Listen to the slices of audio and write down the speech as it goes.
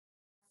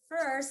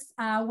first,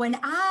 when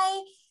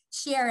I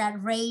shared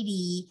at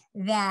Rady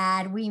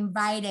that we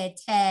invited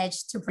Tej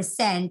to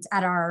present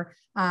at our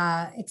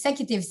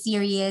executive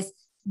series,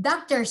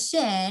 Dr.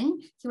 Shin,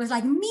 he was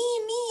like, me,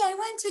 I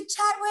want to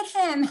chat with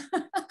him.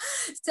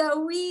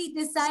 So we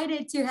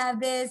decided to have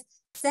this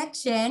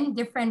section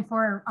different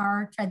for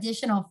our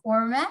traditional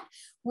format,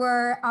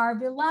 where our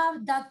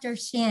beloved Dr.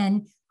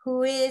 Shin,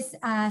 who is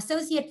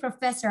Associate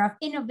Professor of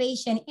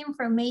Innovation,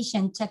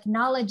 Information,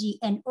 Technology,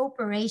 and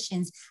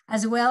Operations,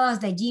 as well as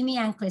the Jimmy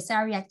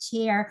Anclesariak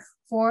Chair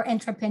for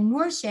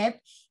Entrepreneurship.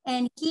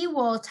 And he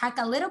will talk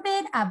a little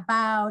bit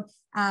about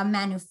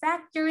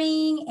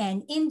manufacturing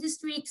and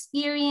industry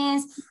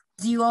experience.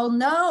 As you all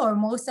know, or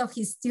most of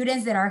his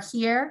students that are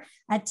here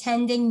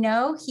attending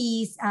know,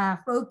 his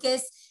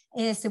focus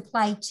is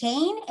supply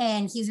chain,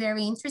 and he's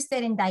very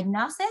interested in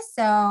diagnosis.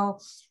 So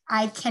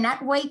I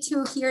cannot wait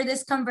to hear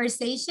this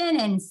conversation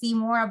and see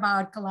more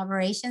about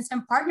collaborations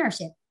and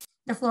partnership.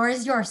 The floor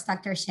is yours,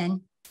 Dr.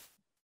 Shin.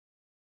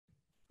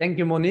 Thank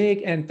you,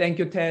 Monique, and thank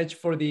you, Tej,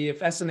 for the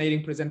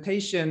fascinating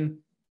presentation.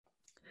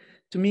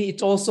 To me,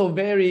 it's also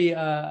very,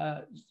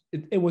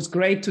 it was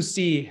great to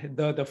see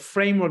the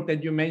framework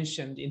that you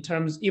mentioned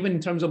even in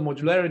terms of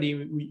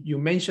modularity. You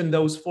mentioned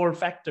those 4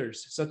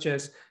 factors, such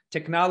as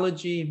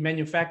technology,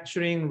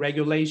 manufacturing,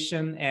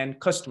 regulation, and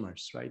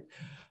customers, right?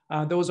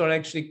 Those are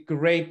actually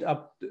great,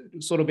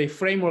 sort of a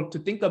framework to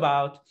think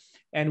about.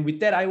 And with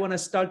that, I want to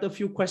start a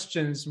few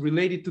questions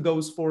related to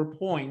those 4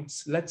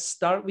 points. Let's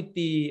start with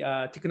the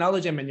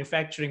technology and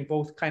manufacturing,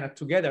 both kind of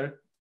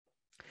together.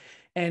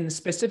 And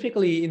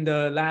specifically in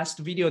the last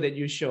video that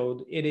you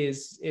showed, it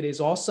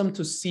is awesome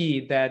to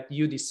see that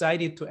you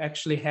decided to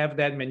actually have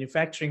that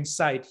manufacturing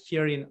site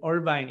here in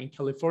Irvine, in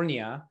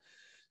California.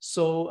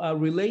 So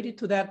related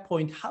to that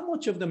point, how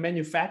much of the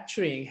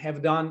manufacturing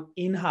have done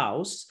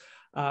in-house,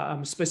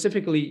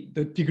 specifically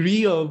the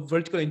degree of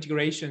vertical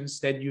integrations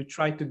that you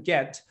try to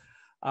get,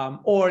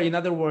 or in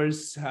other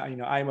words,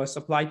 I'm a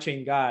supply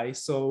chain guy.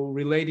 So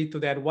related to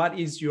that, what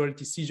is your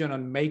decision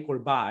on make or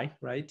buy,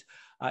 right?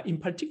 In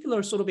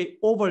particular, sort of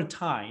over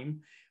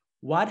time,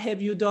 what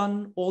have you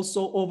done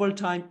also over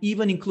time,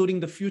 even including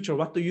the future?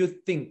 What do you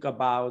think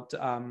about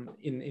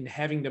in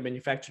having the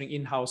manufacturing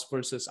in-house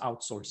versus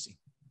outsourcing?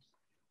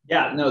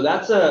 Yeah, no,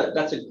 that's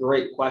a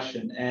great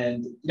question.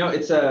 And,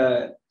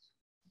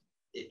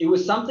 it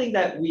was something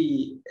that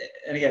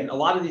and again, a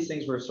lot of these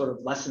things were sort of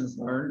lessons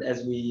learned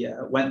as we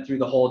went through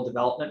the whole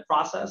development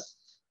process.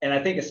 And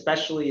I think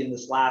especially in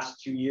this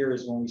last 2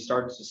 years, when we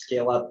started to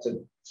scale up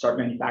to start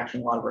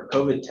manufacturing a lot of our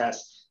COVID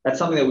tests, that's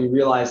something that we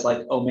realized,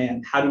 like, oh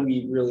man, how do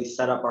we really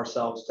set up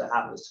ourselves to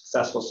have a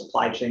successful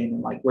supply chain?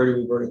 And like, where do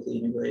we vertically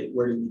integrate?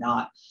 Where do we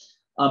not?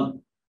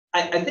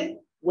 I think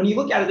when you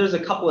look at it, there's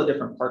a couple of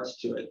different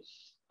parts to it.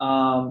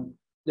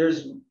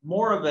 There's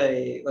more of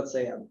a, let's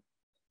say, a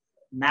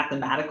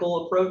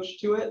mathematical approach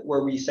to it,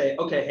 where we say,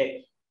 okay,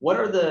 hey, what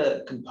are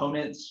the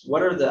components?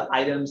 What are the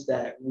items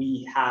that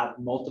we have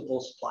multiple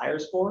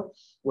suppliers for,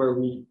 where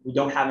we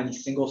don't have any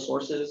single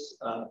sources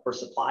for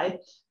supply?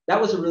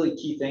 That was a really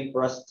key thing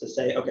for us to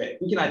say, okay,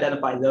 we can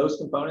identify those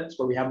components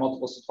where we have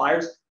multiple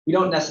suppliers. We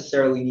don't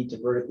necessarily need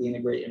to vertically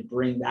integrate and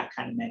bring that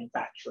kind of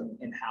manufacturing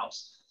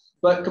in-house.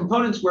 But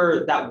components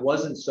where that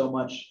wasn't so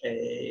much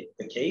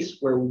the case,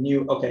 where we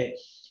knew, okay,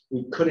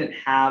 we couldn't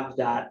have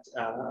that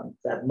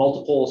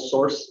multiple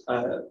source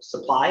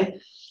supply,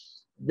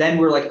 then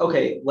we're like,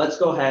 okay, let's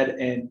go ahead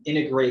and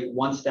integrate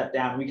one step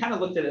down. We kind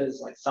of looked at it as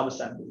like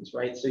sub-assemblies,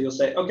 right? So you'll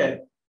say, okay,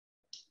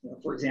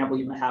 for example,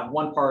 you might have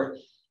one part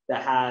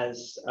that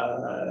has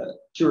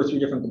 2 or 3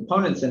 different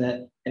components in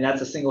it, and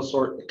that's a single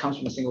source, it comes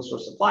from a single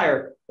source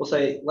supplier. We'll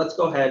say, let's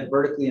go ahead,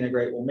 vertically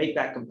integrate, we'll make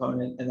that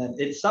component, and then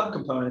its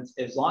subcomponents,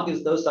 as long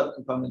as those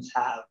subcomponents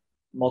have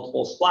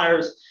multiple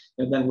suppliers,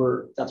 and then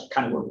that's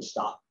kind of where we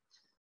stop.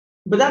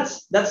 But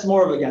that's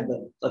more of, again,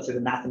 let's say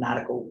the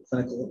mathematical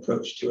clinical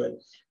approach to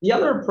it. The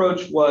other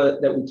approach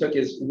that we took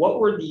is, what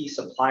were the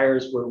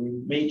suppliers where we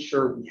made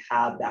sure we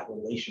had that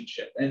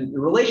relationship? And the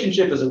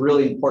relationship is a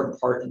really important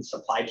part in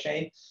supply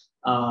chain.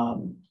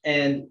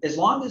 And as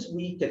long as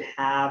we could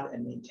have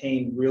and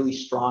maintain really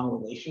strong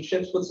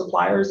relationships with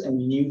suppliers, and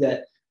we knew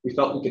that we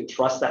felt we could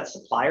trust that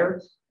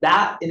supplier,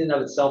 that in and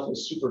of itself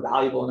was super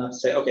valuable enough to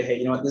say, okay, hey,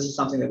 you know what, this is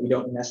something that we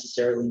don't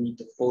necessarily need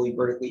to fully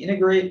vertically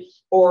integrate,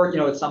 or,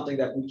 it's something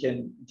that we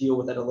can deal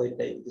with at a later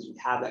date because we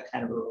have that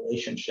kind of a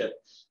relationship.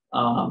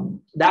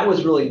 That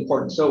was really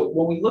important. So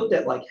when we looked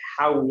at like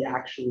how we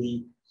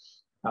actually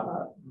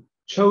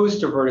chose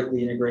to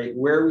vertically integrate,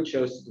 where we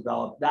chose to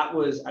develop, that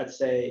was, I'd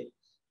say,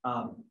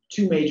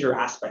 2 major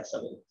aspects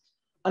of it.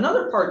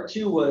 Another part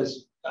too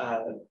was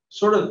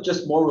sort of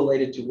just more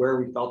related to where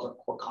we felt our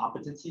core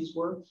competencies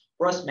were.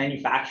 For us,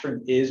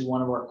 manufacturing is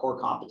one of our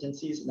core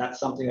competencies, and that's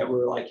something that we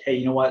were like, hey,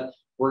 you know what,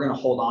 we're going to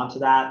hold on to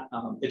that.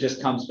 It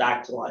just comes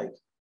back to like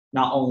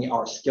not only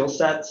our skill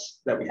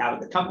sets that we have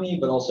at the company,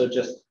 but also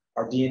just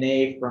our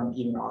DNA from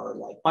even our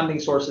like funding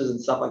sources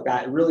and stuff like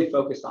that. It really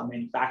focused on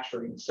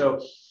manufacturing.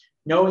 So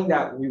knowing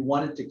that we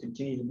wanted to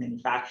continue to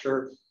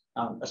manufacture,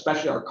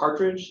 especially our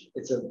cartridge.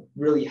 It's a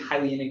really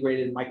highly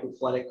integrated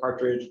microfluidic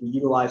cartridge. We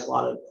utilize a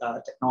lot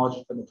of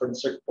technology from the printed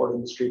circuit board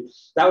industry.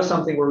 That was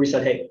something where we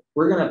said, hey,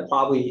 we're going to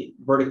probably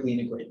vertically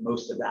integrate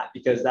most of that,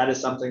 because that is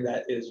something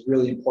that is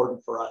really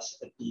important for us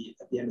at the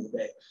end of the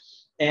day.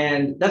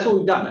 And that's what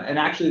we've done. And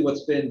actually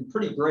what's been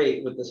pretty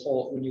great with this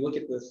whole, when you look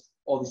at this,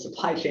 all these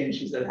supply chain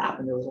issues that have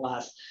happened over the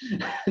last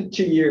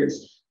 2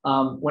 years,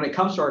 when it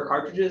comes to our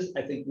cartridges,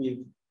 I think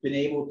we've been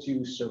able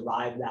to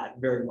survive that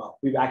very well.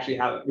 We have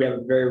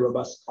a very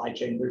robust supply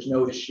chain. There's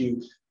no issue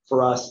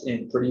for us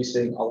in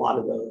producing a lot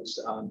of those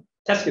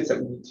test kits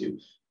that we need to.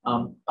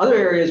 Other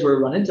areas where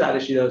we run into that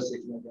issue, though, is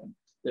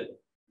the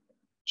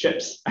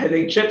chips. I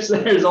think chips,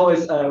 there's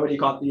always, what do you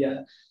call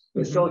it,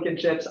 the silicon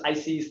chips,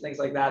 ICs, things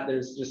like that.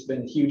 There's just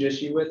been a huge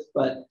issue with.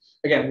 But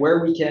again,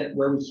 where we can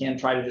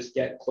try to just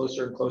get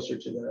closer and closer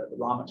to the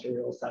raw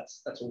materials,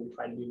 that's what we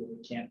try to do when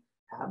we can't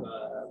have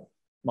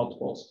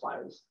multiple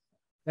suppliers.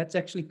 That's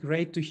actually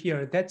great to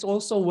hear. That's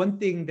also one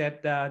thing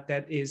that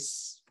that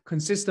is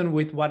consistent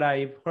with what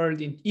I've heard,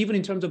 even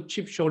in terms of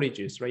chip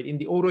shortages, right? In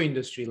the auto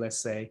industry, let's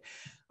say,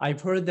 I've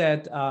heard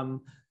that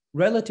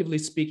relatively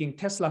speaking,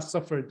 Tesla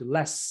suffered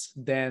less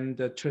than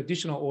the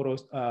traditional auto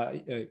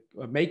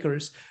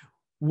makers.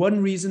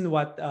 One reason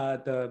what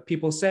the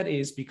people said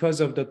is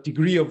because of the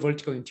degree of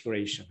vertical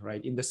integration,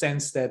 right? In the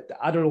sense that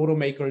other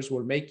automakers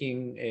were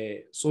making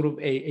a sort of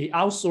a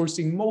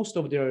outsourcing most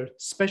of their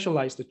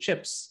specialized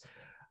chips.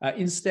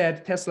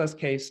 Instead, Tesla's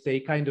case, they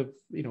kind of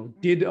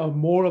did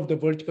more of the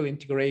vertical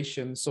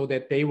integration so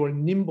that they were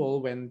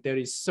nimble when there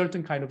is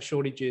certain kind of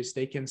shortages.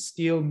 They can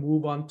still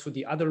move on to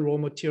the other raw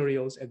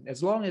materials, and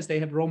as long as they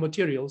have raw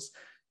materials,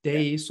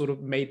 they sort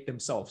of made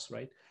themselves,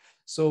 right?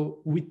 So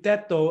with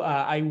that, though,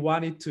 I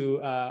wanted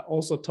to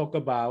also talk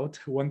about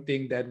one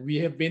thing that we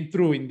have been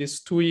through in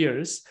these 2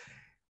 years.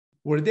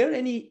 Were there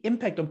any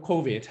impact of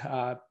COVID?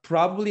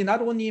 Probably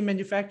not only in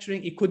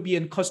manufacturing, it could be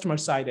in customer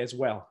side as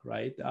well,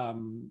 right?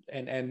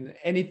 And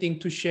anything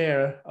to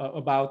share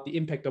about the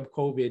impact of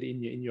COVID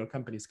in your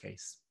company's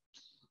case?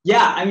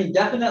 Yeah, I mean,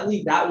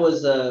 definitely that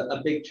was a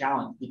big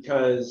challenge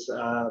because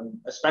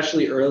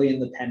especially early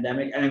in the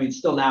pandemic, and I mean,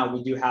 still now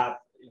we do have,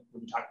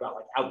 when you talk about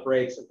like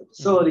outbreaks at the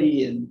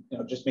facility and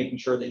just making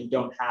sure that you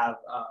don't have,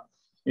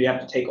 you have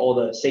to take all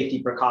the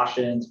safety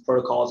precautions,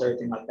 protocols,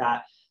 everything like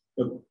that.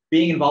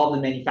 Being involved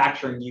in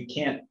manufacturing, we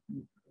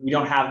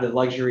don't have the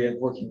luxury of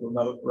working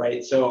remote,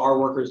 right? So our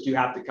workers do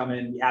have to come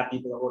in. We have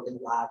people that work in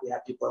the lab. We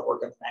have people that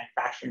work on the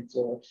manufacturing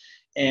floor.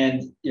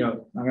 And,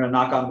 I'm going to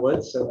knock on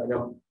wood so I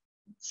don't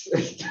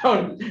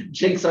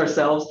jinx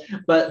ourselves.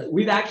 But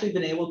we've actually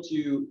been able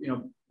to,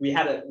 we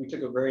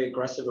took a very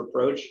aggressive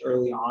approach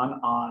early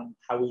on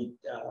how we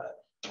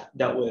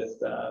dealt with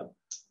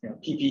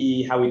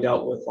PPE, how we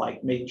dealt with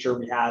like making sure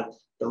we had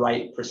the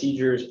right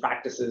procedures,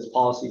 practices,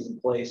 policies in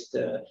place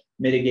to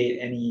mitigate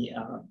any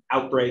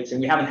outbreaks. And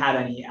we haven't had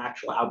any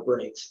actual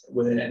outbreaks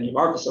within any of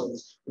our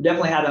facilities. We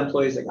definitely had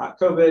employees that got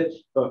COVID,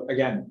 but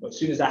again, as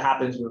soon as that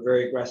happens, we're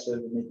very aggressive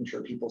in making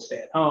sure people stay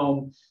at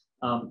home.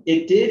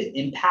 It did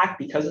impact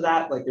because of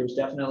that. Like there was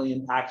definitely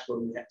impacts where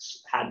we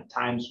had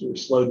times we were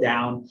slowed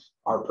down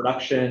our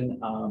production.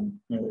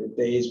 There were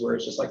days where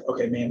it's just like,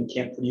 okay, man, we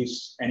can't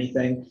produce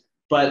anything.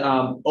 But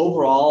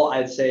overall,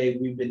 I'd say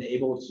we've been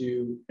able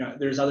to,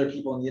 there's other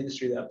people in the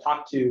industry that I've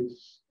talked to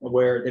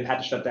where they've had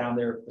to shut down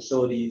their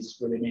facilities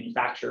where they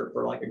manufacture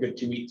for like a good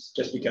 2 weeks,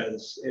 just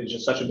because it was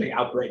just such a big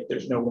outbreak.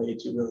 There's no way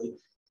to really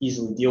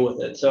easily deal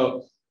with it.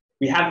 So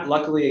we have,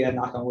 luckily, and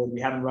knock on wood,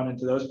 we haven't run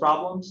into those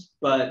problems,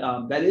 but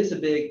it is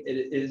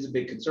a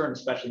big concern,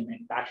 especially in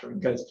manufacturing,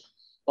 because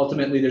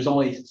ultimately there's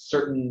only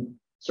certain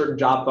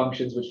job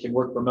functions which can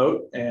work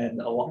remote,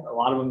 and a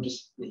lot of them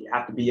just you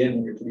have to be in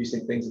when you're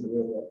producing things in the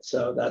real world.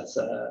 So it's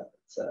a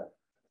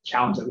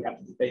challenge that we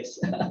have to face.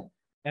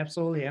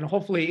 Absolutely, and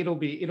hopefully it'll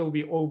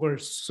be over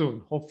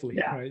soon. Hopefully,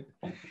 yeah. Right.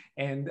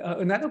 And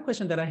another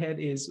question that I had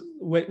is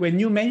when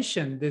you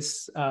mentioned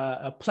this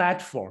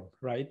platform,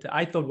 right?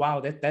 I thought,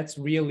 wow, that's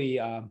really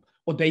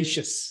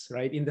audacious,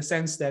 right? In the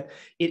sense that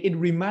it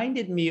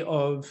reminded me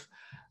of,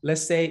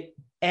 let's say,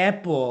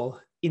 Apple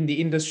in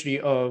the industry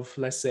of,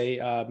 let's say,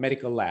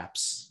 medical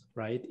labs,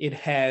 right? It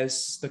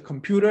has the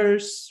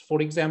computers,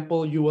 for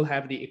example. You will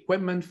have the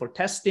equipment for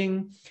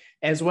testing,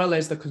 as well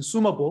as the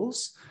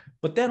consumables.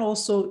 But then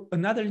also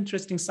another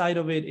interesting side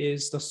of it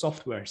is the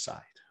software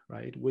side,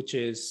 right? Which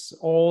is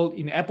all,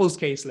 in Apple's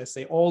case, let's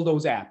say all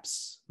those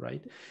apps,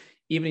 right?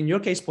 Even in your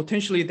case,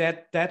 potentially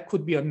that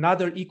could be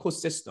another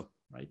ecosystem,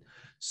 right?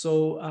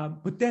 So,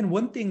 but then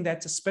one thing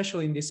that's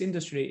special in this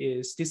industry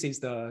is this is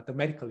the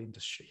medical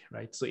industry,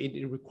 right? So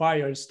it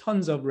requires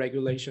tons of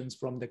regulations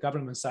from the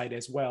government side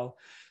as well.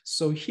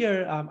 So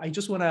here, I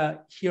just want to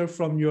hear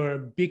from your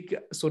big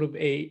sort of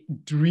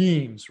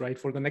dreams, right?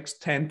 For the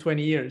next 10,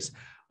 20 years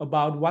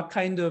about what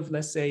kind of,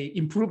 let's say,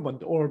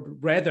 improvement or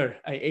rather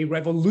a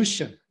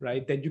revolution,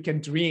 right? That you can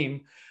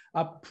dream,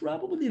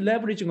 probably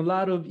leveraging a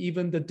lot of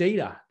even the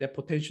data that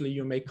potentially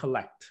you may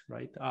collect,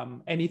 right?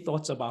 Any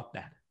thoughts about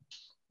that?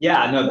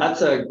 Yeah, no,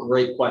 that's a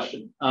great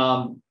question.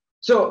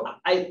 So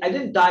I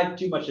didn't dive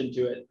too much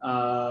into it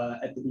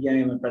at the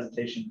beginning of my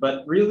presentation,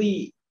 but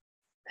really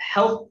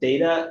health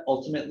data,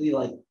 ultimately,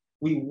 like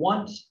we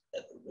want,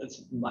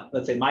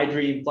 let's say my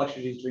dream,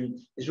 Fluxergy's dream,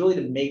 is really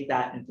to make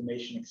that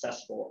information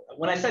accessible.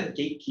 When I said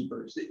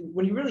gatekeepers,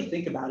 when you really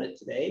think about it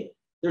today,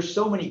 there's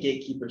so many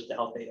gatekeepers to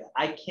health data.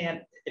 I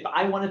can't, if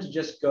I wanted to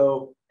just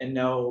go and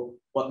know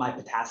what my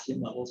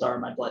potassium levels are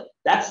in my blood,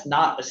 that's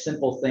not a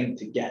simple thing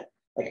to get.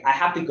 Like I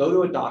have to go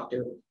to a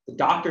doctor. The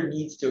doctor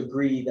needs to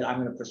agree that I'm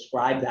going to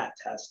prescribe that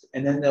test,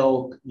 and then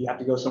you have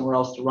to go somewhere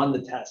else to run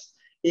the test.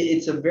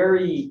 It's a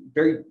very,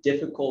 very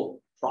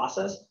difficult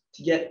process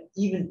to get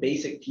even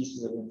basic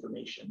pieces of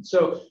information.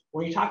 So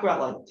when you talk about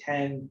like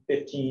 10,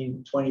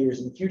 15, 20 years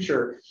in the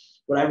future,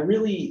 what I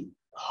really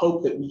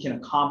hope that we can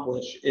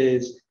accomplish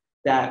is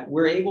that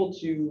we're able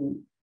to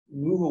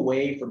move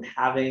away from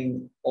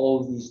having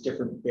all of these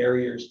different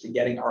barriers to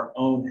getting our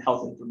own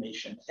health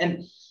information.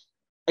 And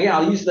again,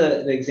 I'll use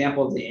the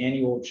example of the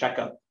annual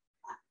checkup.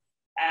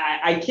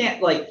 I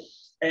can't, like,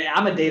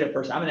 I'm a data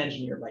person. I'm an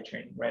engineer by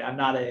training, right? I'm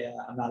definitely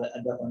not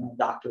a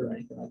doctor or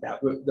anything like that.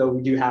 Though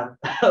we do have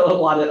a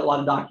lot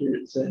of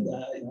doctors and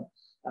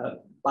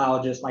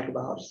biologists,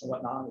 microbiologists, and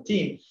whatnot on the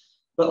team.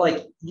 But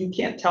like, you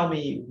can't tell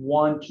me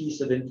one piece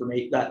of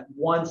information, that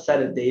one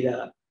set of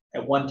data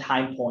at one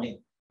time point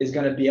is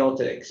going to be able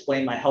to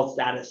explain my health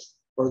status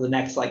for the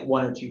next like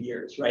 1 or 2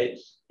 years, right?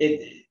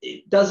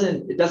 It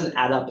doesn't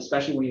add up,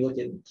 especially when you look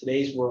at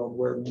today's world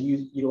where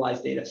we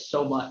utilize data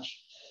so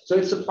much. So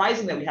it's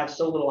surprising that we have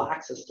so little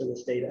access to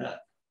this data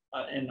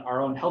and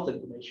our own health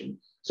information.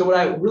 So what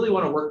I really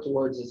want to work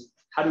towards is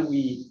how do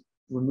we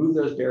remove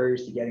those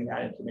barriers to getting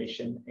that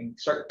information and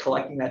start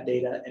collecting that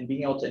data and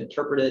being able to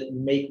interpret it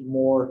and make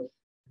more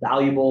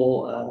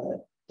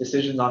valuable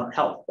decisions on our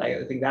health.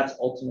 I think that's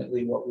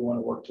ultimately what we want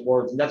to work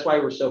towards. And that's why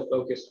we're so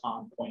focused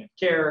on point of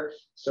care,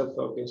 so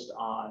focused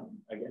on,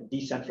 again,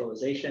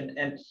 decentralization.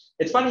 And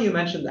it's funny you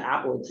mentioned the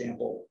Apple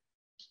example.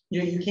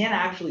 You can't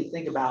actually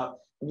think about,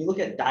 when you look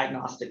at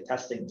diagnostic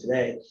testing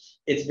today,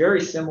 it's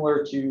very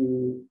similar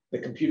to the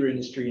computer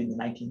industry in the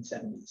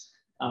 1970s.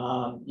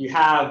 You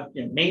have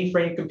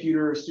mainframe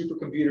computers,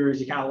 supercomputers,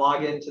 you kind of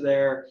log into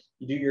there,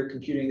 you do your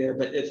computing there,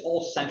 but it's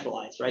all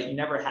centralized, right? You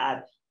never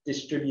had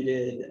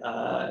distributed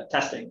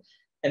testing.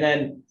 And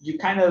then you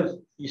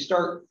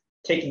start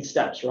taking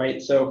steps,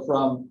 right? So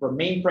from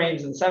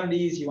mainframes in the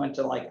 70s, you went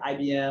to like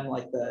IBM,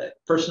 like the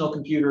personal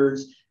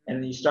computers, and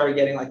then you started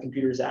getting like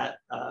computers at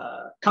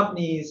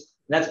companies.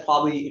 And that's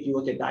probably, if you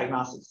look at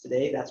diagnostics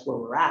today, that's where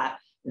we're at.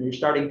 And you're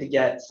starting to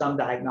get some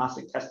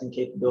diagnostic testing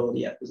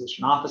capability at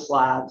physician office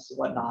labs and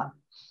whatnot.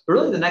 But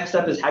really the next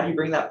step is, how do you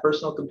bring that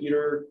personal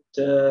computer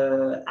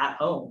to at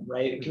home,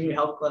 right? A community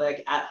health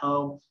clinic at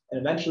home,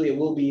 and eventually it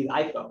will be the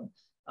iPhone.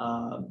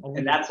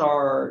 And that's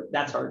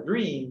our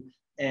dream.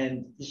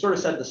 And you sort of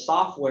said the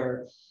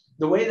software,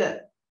 the way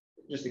that,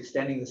 just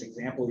extending this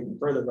example even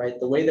further, right?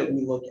 The way that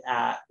we look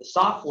at the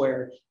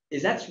software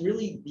is that's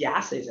really the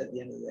assays at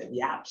the end of the day. The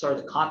apps are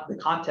the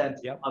content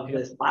of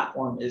this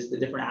platform is the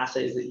different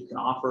assays that you can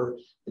offer,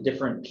 the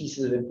different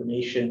pieces of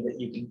information that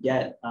you can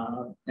get,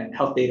 and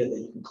health data that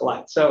you can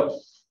collect. So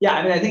yeah,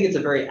 I mean, I think it's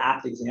a very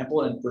apt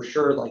example, and for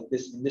sure, like,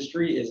 this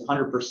industry is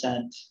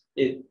 100%,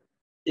 it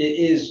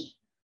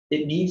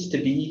needs to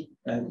be,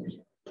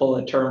 pull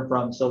a term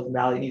from Silicon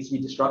Valley, it needs to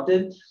be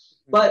disrupted.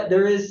 But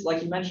there is,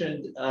 like you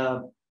mentioned,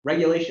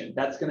 regulation.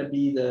 That's going to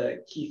be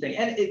the key thing,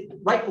 and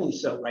rightfully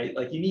so, right?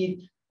 Like,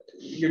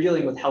 you're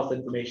dealing with health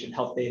information,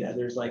 health data.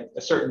 There's like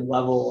a certain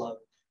level of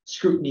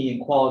scrutiny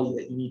and quality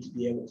that you need to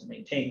be able to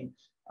maintain.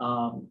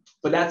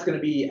 But that's going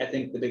to be, I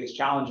think, the biggest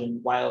challenge.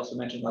 And why I also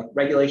mentioned, like,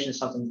 regulation is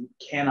something you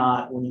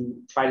cannot, when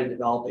you try to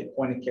develop a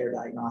point of care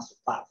diagnostic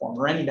platform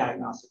or any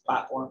diagnostic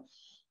platform,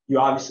 you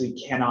obviously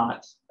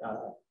cannot,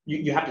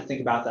 you have to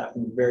think about that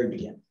from the very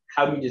beginning.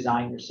 How do you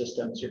design your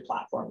systems, your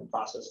platform, and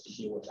process to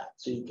deal with that,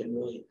 so you can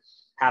really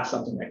have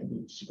something that can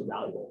be super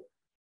valuable?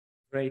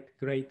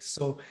 Great.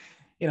 So,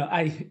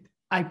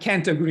 I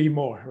can't agree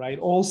more, right?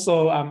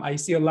 Also, I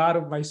see a lot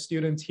of my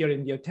students here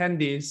in the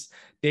attendees,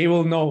 they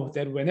will know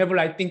that whenever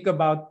I think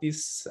about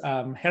this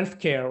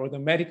healthcare or the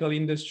medical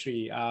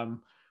industry,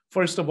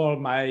 first of all,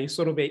 my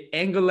sort of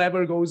anger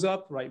level goes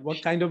up, right?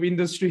 What kind of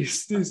industry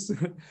is this?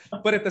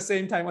 But at the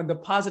same time, on the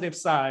positive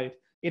side,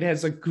 it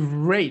has a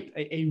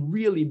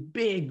really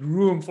big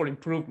room for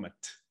improvement,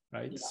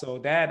 right? Yeah. So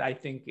that, I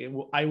think,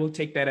 I will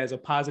take that as a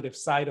positive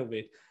side of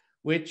it,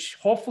 which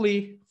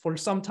hopefully for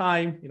some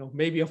time,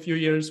 maybe a few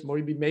years,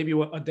 maybe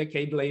a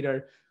decade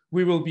later,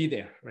 we will be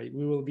there, right?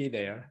 We will be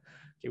there.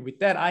 Okay, with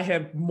that, I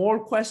have more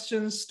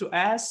questions to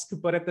ask,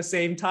 but at the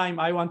same time,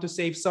 I want to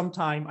save some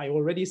time. I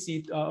already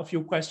see a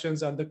few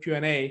questions on the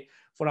Q&A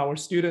for our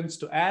students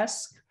to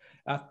ask.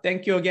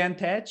 Thank you again,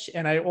 Tej.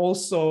 And I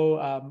also,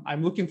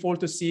 I'm looking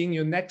forward to seeing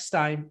you next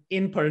time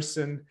in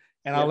person,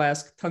 and I'll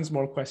ask tons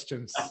more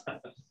questions.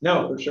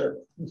 No, for sure.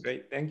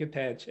 Great, thank you,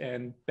 Tej.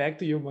 And back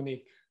to you,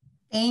 Monique.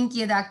 Thank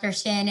you, Dr.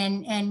 Shin.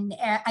 And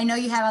I know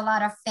you have a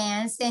lot of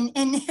fans and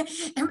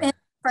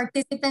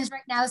participants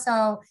right now.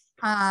 So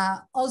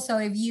also,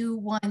 if you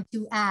want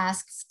to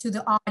ask to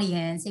the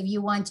audience, if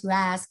you want to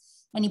ask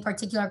any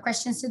particular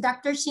questions to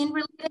Dr. Shin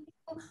related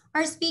to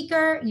our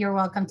speaker, you're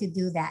welcome to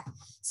do that.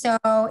 So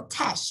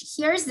Tej,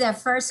 here's the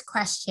first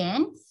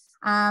question.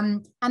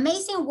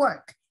 Amazing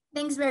work.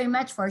 Thanks very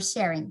much for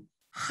sharing.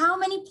 How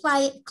many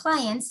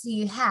clients do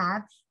you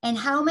have, and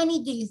how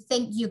many do you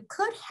think you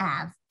could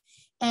have?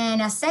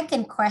 And a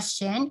second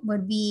question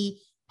would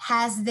be,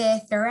 has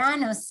the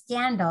Theranos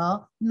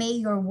scandal made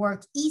your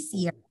work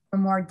easier or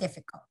more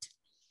difficult?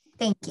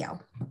 Thank you.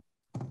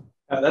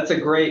 That's a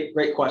great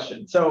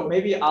question. So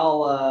maybe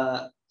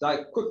I'll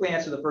quickly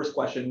answer the first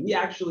question. We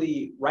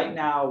actually right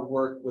now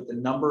work with a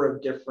number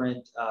of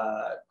different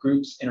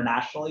groups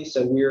internationally.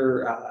 So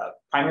we're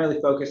primarily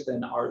focused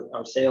in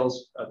our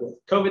sales with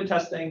COVID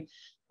testing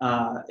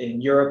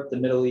in Europe, the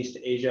Middle East,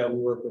 Asia. We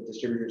work with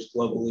distributors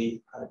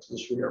globally to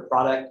distribute our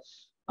product.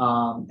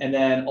 And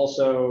then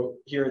also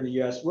here in the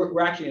US,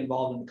 we're actually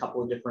involved in a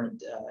couple of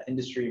different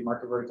industry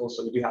market verticals.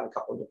 So we do have a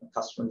couple of different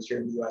customers here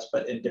in the US,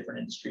 but in different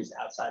industries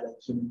outside of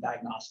human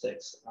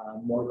diagnostics,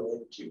 more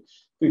related to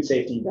food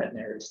safety,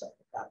 veterinary, stuff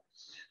like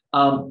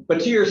that.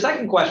 But to your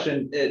second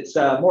question, it's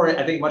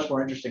I think, much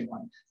more interesting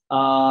one.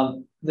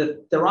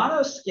 The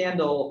Theranos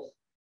scandal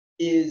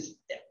is,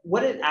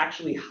 what it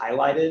actually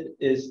highlighted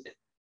is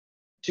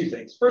two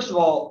things. First of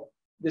all,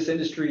 this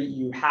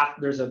industry,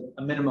 there's a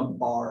minimum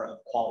bar of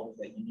quality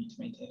that you need to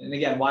maintain. And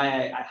again, why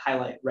I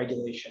highlight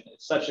regulation,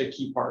 it's such a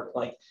key part.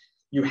 Like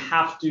we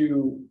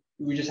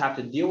just have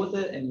to deal with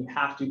it, and you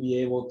have to be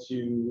able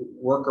to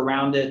work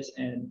around it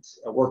and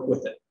work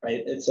with it,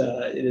 right?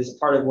 It is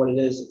part of what it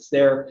is. It's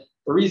there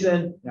for a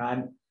reason.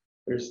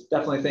 There's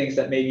definitely things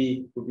that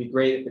maybe would be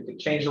great if it could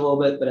change a little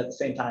bit, but at the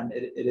same time,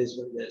 it is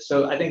what it is.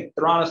 So I think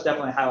Theranos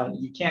definitely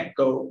highlighted, you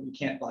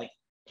can't like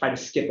try to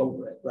skip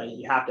over it, right?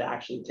 You have to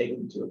actually take it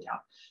into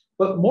account.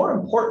 But more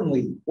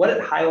importantly, what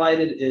it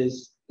highlighted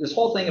is this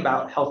whole thing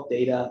about health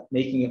data,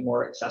 making it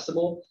more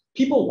accessible.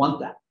 People want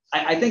that.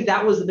 I think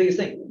that was the biggest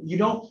thing.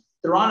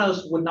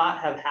 Theranos would not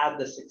have had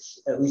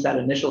this, at least that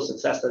initial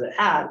success that it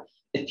had,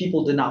 if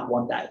people did not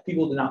want that, if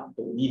people did not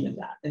believe in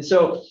that. And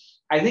so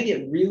I think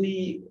it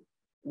really,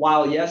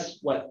 while yes,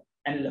 what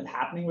ended up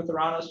happening with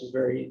Theranos was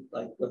very,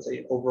 like, let's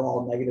say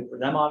overall negative for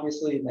them,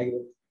 obviously,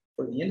 negative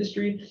for the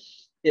industry,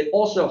 it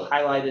also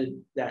highlighted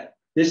that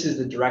this is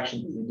the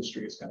direction the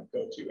industry is going to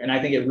go to. And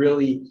I think it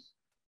really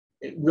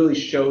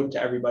showed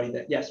to everybody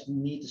that, yes, we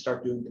need to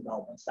start doing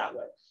developments that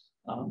way.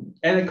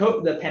 And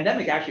the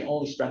pandemic actually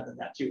only strengthened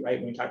that too, right?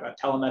 When we talk about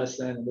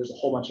telemedicine, and there's a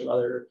whole bunch of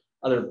other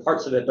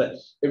parts of it, but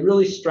it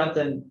really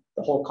strengthened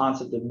the whole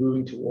concept of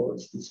moving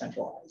towards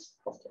decentralized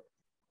healthcare.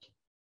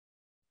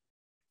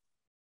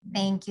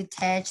 Thank you,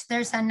 Tej.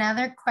 There's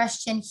another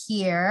question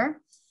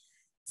here.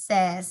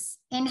 Says,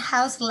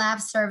 in-house lab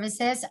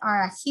services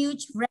are a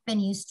huge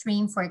revenue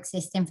stream for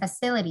existing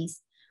facilities.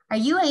 Are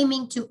you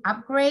aiming to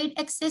upgrade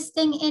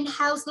existing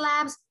in-house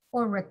labs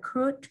or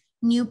recruit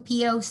new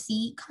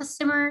POC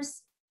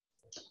customers?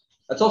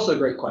 That's also a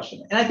great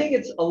question. And I think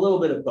it's a little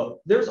bit of both.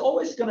 There's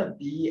always going to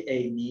be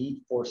a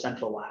need for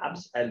central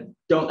labs. And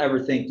don't ever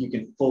think you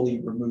can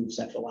fully remove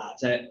central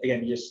labs. And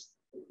again, just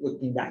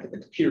looking back at the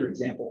computer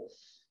example,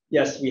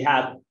 yes, we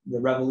had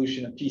the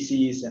revolution of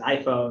PCs and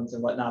iPhones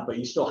and whatnot, but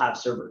you still have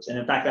servers. And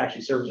in fact,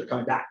 actually servers are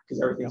coming back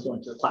because everything's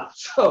going to the cloud.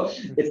 So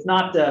it's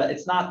not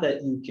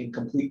that you can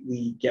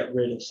completely get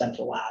rid of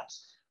central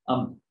labs.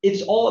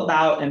 It's all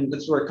about, and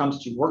that's where it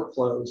comes to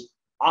workflows,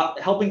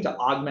 helping to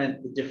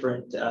augment the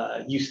different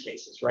use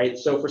cases, right?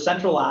 So for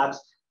central labs,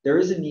 there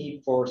is a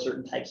need for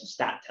certain types of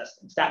stat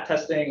testing. Stat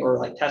testing, or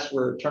like tests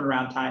where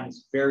turnaround time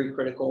is very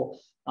critical.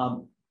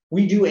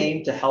 We do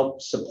aim to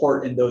help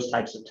support in those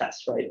types of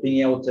tests, right?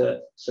 Being able to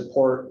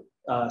support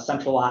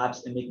central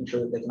labs and making sure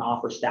that they can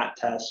offer stat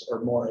tests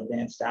or more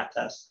advanced stat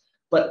tests.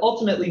 But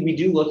ultimately, we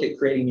do look at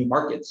creating new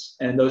markets,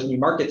 and those new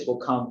markets will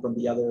come from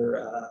the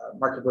other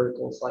market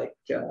verticals like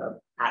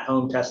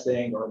at-home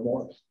testing or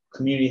more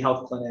community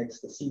health clinics,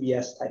 the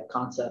CBS type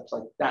concepts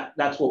like that.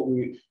 That's what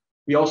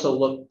we also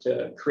look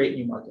to create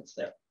new markets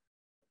there.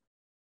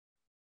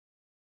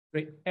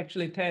 Great.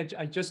 Actually, Tej,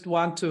 I just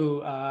want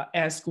to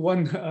ask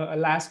one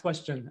last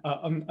question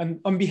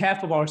on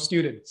behalf of our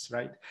students,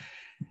 right?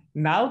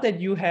 Now that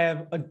you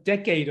have a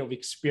decade of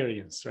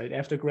experience, right,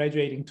 after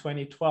graduating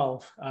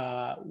 2012,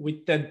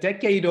 with the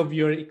decade of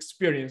your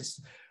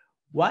experience,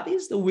 what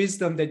is the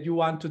wisdom that you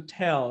want to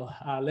tell,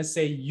 let's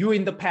say you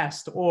in the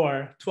past,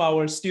 or to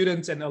our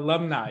students and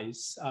alumni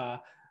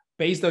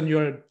based on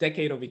your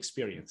decade of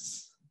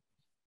experience?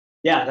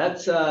 Yeah,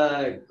 that's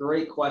a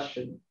great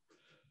question.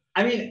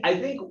 I mean, I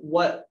think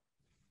what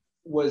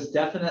was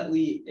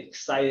definitely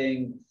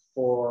exciting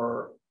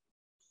for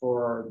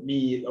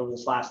me over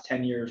this last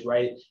 10 years,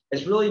 right,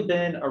 has really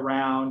been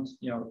around,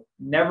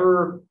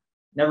 never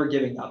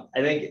giving up.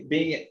 I think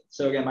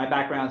so again, my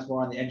background is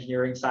more on the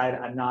engineering side.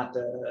 I'm not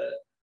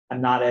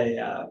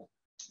a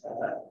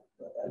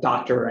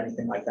doctor or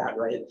anything like that,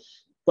 right?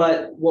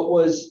 But what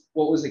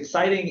was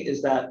exciting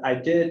is that I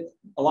did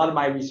a lot of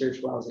my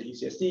research when I was at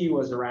UCSD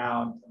was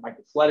around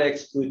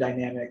microfluidics, fluid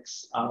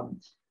dynamics,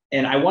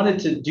 and I wanted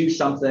to do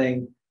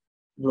something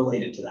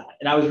related to that.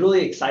 And I was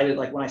really excited,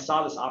 like when I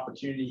saw this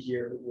opportunity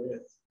here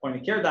with point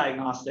of care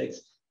diagnostics,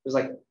 it was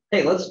like,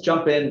 hey, let's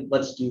jump in,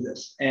 let's do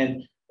this.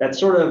 And that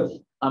sort of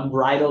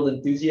unbridled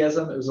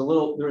enthusiasm, there was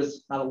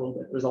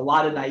a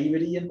lot of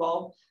naivety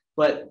involved,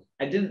 but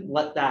I didn't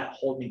let that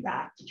hold me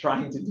back to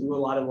trying to do a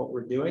lot of what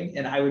we're doing.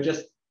 And I would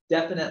just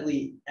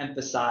definitely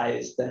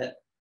emphasize that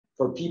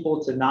for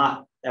people to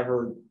not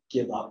ever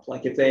give up.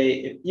 Like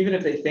even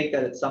if they think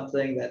that it's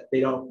something that they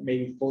don't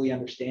maybe fully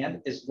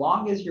understand, as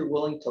long as you're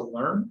willing to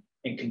learn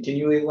and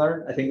continually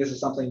learn. I think this is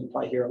something you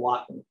probably hear a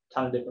lot from a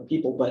ton of different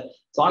people, but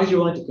as long as you're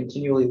willing to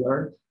continually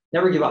learn,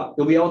 never give up.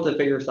 You'll be able to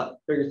figure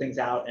things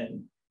out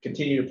and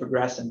continue to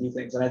progress and do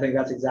things. And I think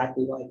that's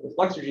exactly like with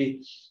Fluxergy.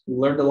 We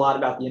learned a lot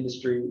about the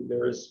industry.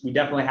 We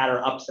definitely had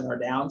our ups and our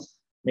downs,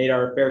 made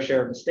our fair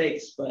share of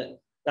mistakes, but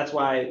that's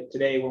why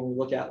today when we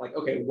look at like,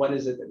 okay, what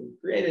is it that we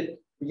created?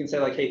 We can say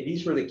like, hey,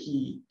 these were the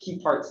key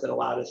parts that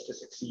allowed us to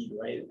succeed,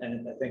 right?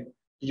 And I think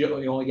you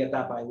only get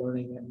that by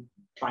learning and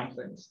trying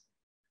things.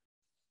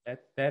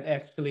 That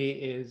actually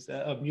is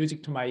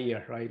music to my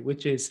ear, right?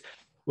 Which is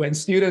when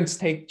students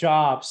take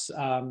jobs,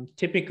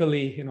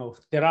 typically,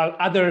 there are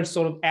other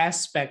sort of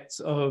aspects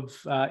of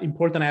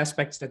important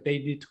aspects that they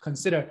need to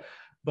consider.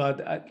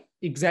 But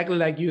exactly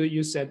like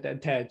you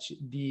said, Tej,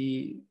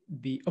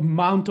 the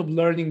amount of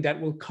learning that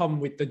will come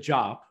with the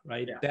job,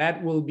 right? Yeah.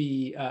 That will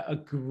be a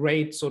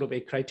great sort of a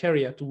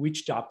criteria to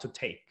which job to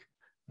take,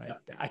 right?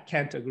 Yeah. I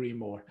can't agree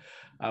more.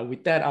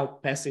 With that, I'll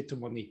pass it to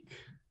Monique.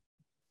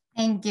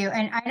 Thank you.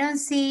 And I don't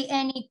see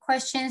any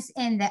questions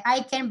in the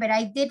icon, but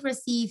I did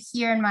receive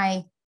here in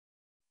my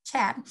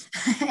chat,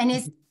 and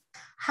it's,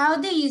 how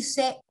do you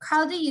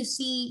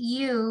see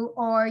you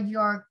or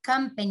your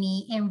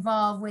company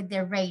involved with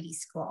the Rady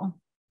School?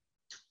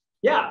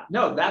 Yeah,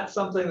 no, that's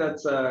something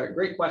that's a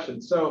great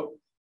question. So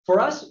for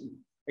us,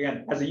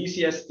 again, as a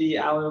UCSD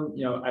alum,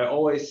 I'm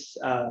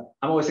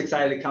always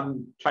excited to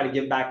come try to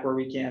give back where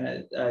we can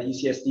at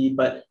UCSD,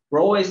 but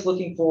we're always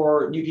looking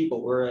for new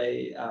people. We're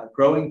a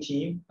growing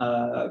team.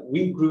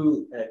 We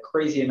grew a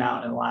crazy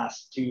amount in the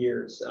last 2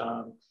 years.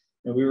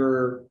 We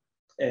were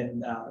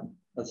in,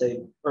 let's say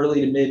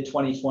early to mid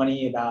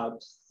 2020,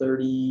 about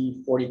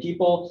 30, 40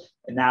 people.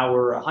 And now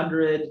we're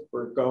 100.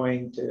 We're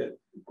going to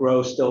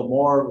grow still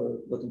more. We're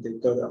looking to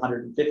go to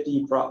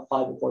 150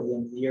 probably before the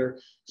end of the year.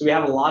 So we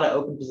have a lot of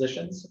open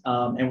positions,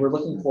 and we're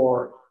looking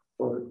for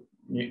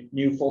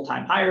new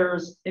full-time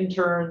hires,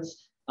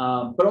 interns,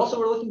 but also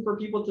we're looking for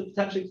people to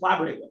potentially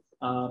collaborate with.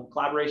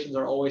 Collaborations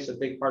are always a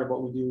big part of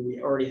what we do.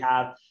 We already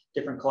have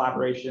different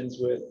collaborations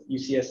with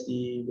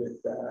UCSD, with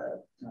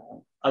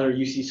other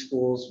UC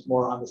schools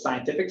more on the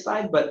scientific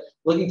side, but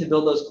looking to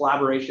build those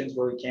collaborations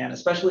where we can,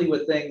 especially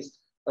with things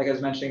like I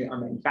was mentioning, our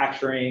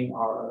manufacturing,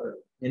 our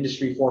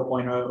industry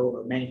 4.0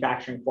 or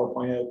manufacturing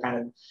 4.0 kind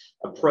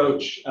of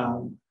approach,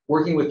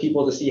 working with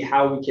people to see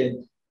how we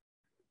can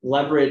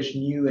leverage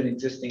new and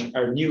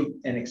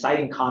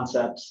exciting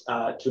concepts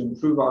to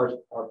improve our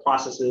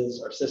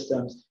processes, our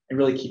systems, and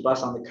really keep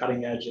us on the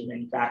cutting edge of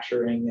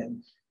manufacturing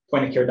and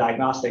point of care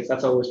diagnostics.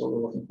 That's always what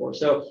we're looking for.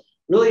 So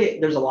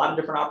really, there's a lot of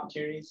different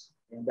opportunities,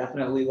 and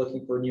definitely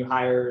looking for new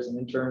hires and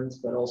interns,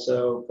 but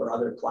also for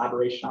other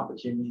collaboration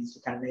opportunities to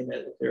kind of name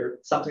it. If there's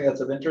something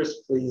that's of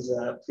interest, please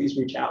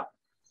reach out.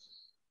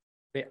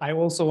 I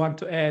also want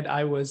to add,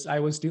 I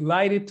was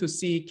delighted to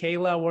see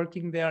Kayla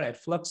working there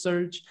at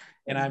Fluxergy,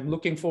 and I'm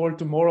looking forward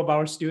to more of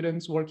our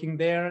students working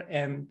there,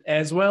 and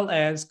as well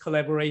as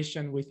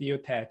collaboration with you,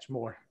 Tej,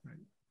 more.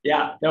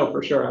 Yeah, no,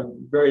 for sure.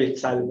 I'm very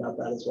excited about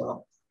that as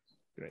well.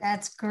 Great.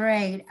 That's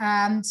great.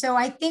 So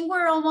I think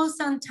we're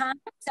almost on time.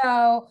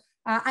 So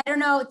I don't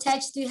know, Tej,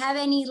 do you have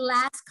any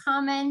last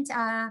comment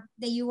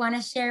that you want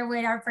to share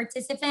with our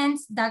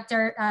participants?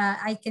 Dr.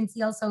 I can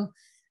see also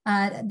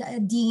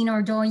Dean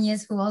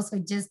Ordonez, who also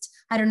just,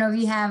 I don't know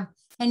if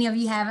any of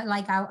you have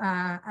like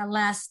a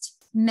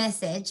last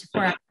message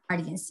for our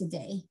audience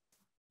today.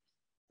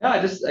 No, I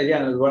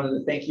wanted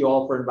to thank you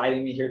all for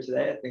inviting me here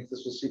today. I think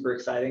this was super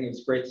exciting. It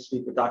was great to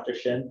speak with Dr.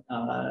 Shin.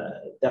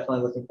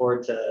 Definitely looking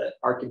forward to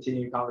our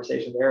continued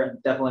conversation there,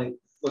 and definitely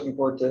looking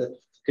forward to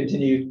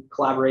continued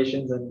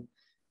collaborations and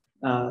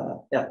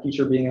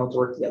future being able to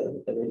work together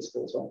with the Rady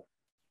School as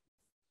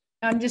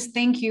well. Just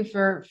thank you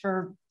for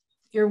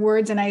your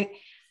words, and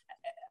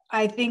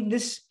I think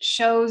this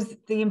shows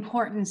the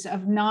importance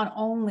of not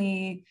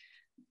only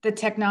the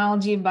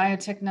technology,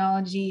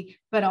 biotechnology,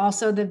 but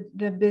also the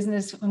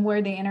business and where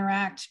they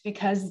interact,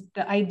 because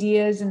the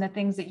ideas and the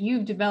things that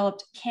you've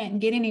developed can't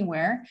get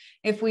anywhere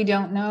if we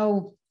don't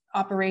know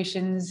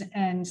operations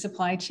and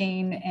supply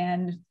chain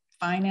and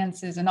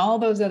finances and all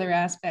those other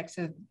aspects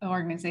of the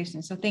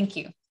organization. So thank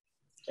you.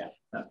 Yeah,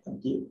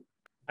 thank you.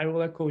 I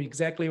will echo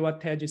exactly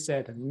what Tej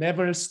said.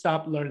 Never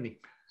stop learning.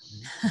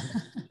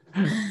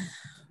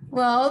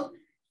 Well,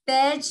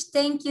 Tej,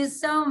 thank you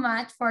so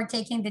much for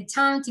taking the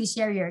time to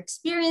share your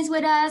experience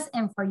with us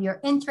and for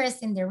your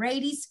interest in the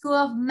Rady School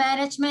of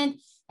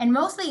Management, and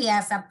mostly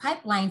as a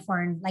pipeline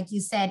for, like you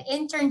said,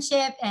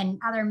 internship and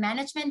other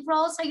management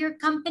roles at your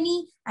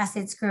company as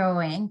it's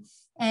growing.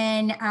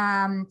 And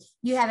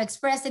you have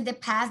expressed in the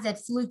past that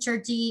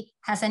Fluxergy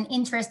has an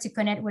interest to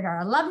connect with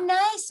our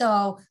alumni.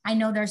 So I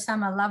know there's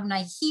some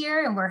alumni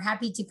here, and we're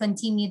happy to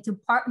continue to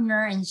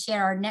partner and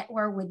share our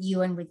network with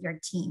you and with your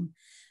team.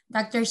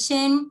 Dr.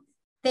 Shin,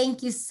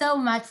 thank you so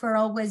much for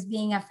always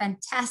being a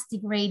fantastic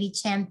Rady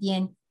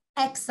champion,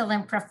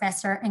 excellent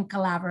professor and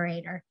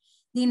collaborator.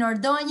 Dean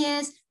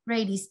Ordóñez,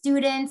 Rady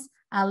students,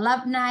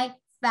 alumni,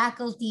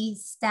 faculty,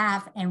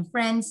 staff, and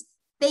friends,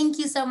 thank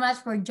you so much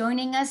for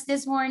joining us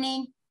this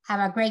morning. Have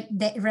a great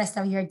rest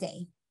of your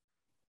day.